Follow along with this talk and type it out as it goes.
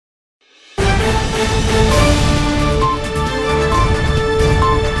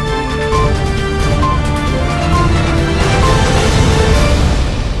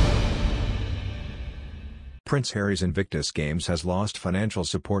Prince Harry's Invictus Games has lost financial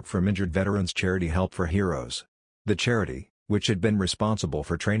support from injured veterans charity Help for Heroes. The charity, which had been responsible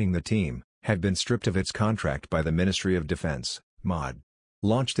for training the team, had been stripped of its contract by the Ministry of Defence, MOD.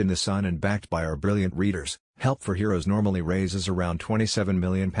 Launched in the sun and backed by our brilliant readers, Help for Heroes normally raises around £27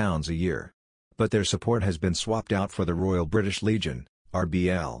 million a year. But their support has been swapped out for the Royal British Legion,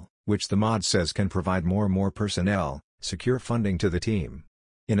 RBL, which the MOD says can provide more personnel, secure funding to the team.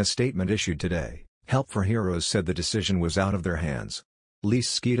 In a statement issued today, Help for Heroes said the decision was out of their hands. Lis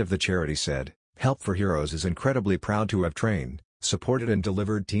Skeet of the charity said, "Help for Heroes is incredibly proud to have trained, supported and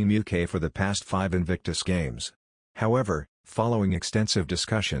delivered Team UK for the past 5 Invictus Games. However, following extensive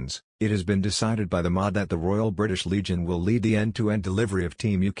discussions, it has been decided by the MOD that the Royal British Legion will lead the end-to-end delivery of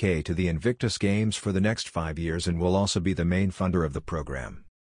Team UK to the Invictus Games for the next 5 years and will also be the main funder of the program.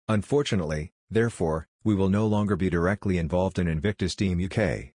 Unfortunately, therefore, we will no longer be directly involved in Invictus Team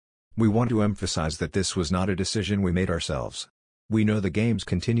UK. We want to emphasize that this was not a decision we made ourselves. We know the Games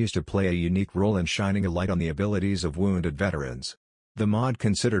continues to play a unique role in shining a light on the abilities of wounded veterans. The MOD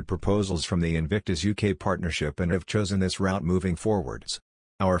considered proposals from the Invictus UK partnership and have chosen this route moving forwards.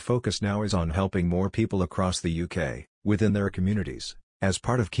 Our focus now is on helping more people across the UK, within their communities, as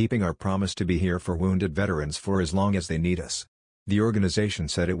part of keeping our promise to be here for wounded veterans for as long as they need us." The organisation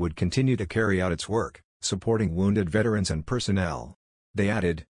said it would continue to carry out its work, supporting wounded veterans and personnel. They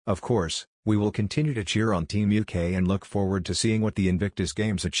added, "Of course, we will continue to cheer on Team UK and look forward to seeing what the Invictus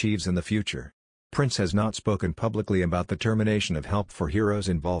Games achieves in the future." Prince has not spoken publicly about the termination of Help for Heroes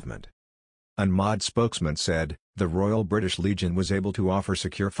involvement. A MOD spokesman said, "The Royal British Legion was able to offer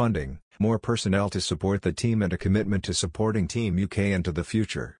secure funding, more personnel to support the team and a commitment to supporting Team UK into the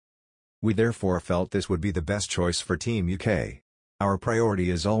future. We therefore felt this would be the best choice for Team UK. Our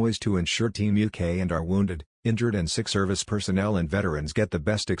priority is always to ensure Team UK and our wounded, injured and sick service personnel and veterans get the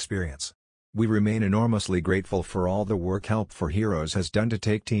best experience. We remain enormously grateful for all the work Help for Heroes has done to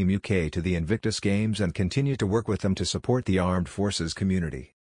take Team UK to the Invictus Games and continue to work with them to support the armed forces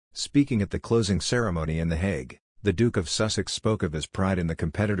community." Speaking at the closing ceremony in The Hague, the Duke of Sussex spoke of his pride in the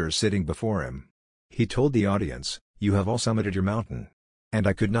competitors sitting before him. He told the audience, "You have all summited your mountain. And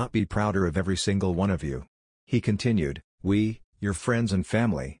I could not be prouder of every single one of you." He continued, "We, your friends and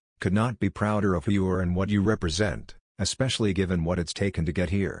family, could not be prouder of who you are and what you represent, especially given what it's taken to get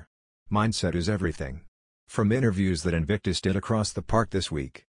here. Mindset is everything." From interviews that Invictus did across the park this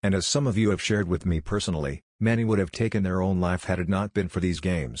week, and as some of you have shared with me personally, many would have taken their own life had it not been for these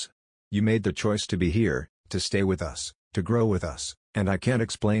games. You made the choice to be here, to stay with us, to grow with us, and I can't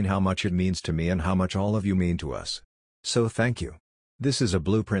explain how much it means to me and how much all of you mean to us. So thank you. This is a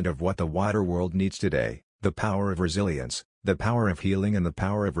blueprint of what the wider world needs today, the power of resilience, the power of healing and the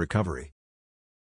power of recovery.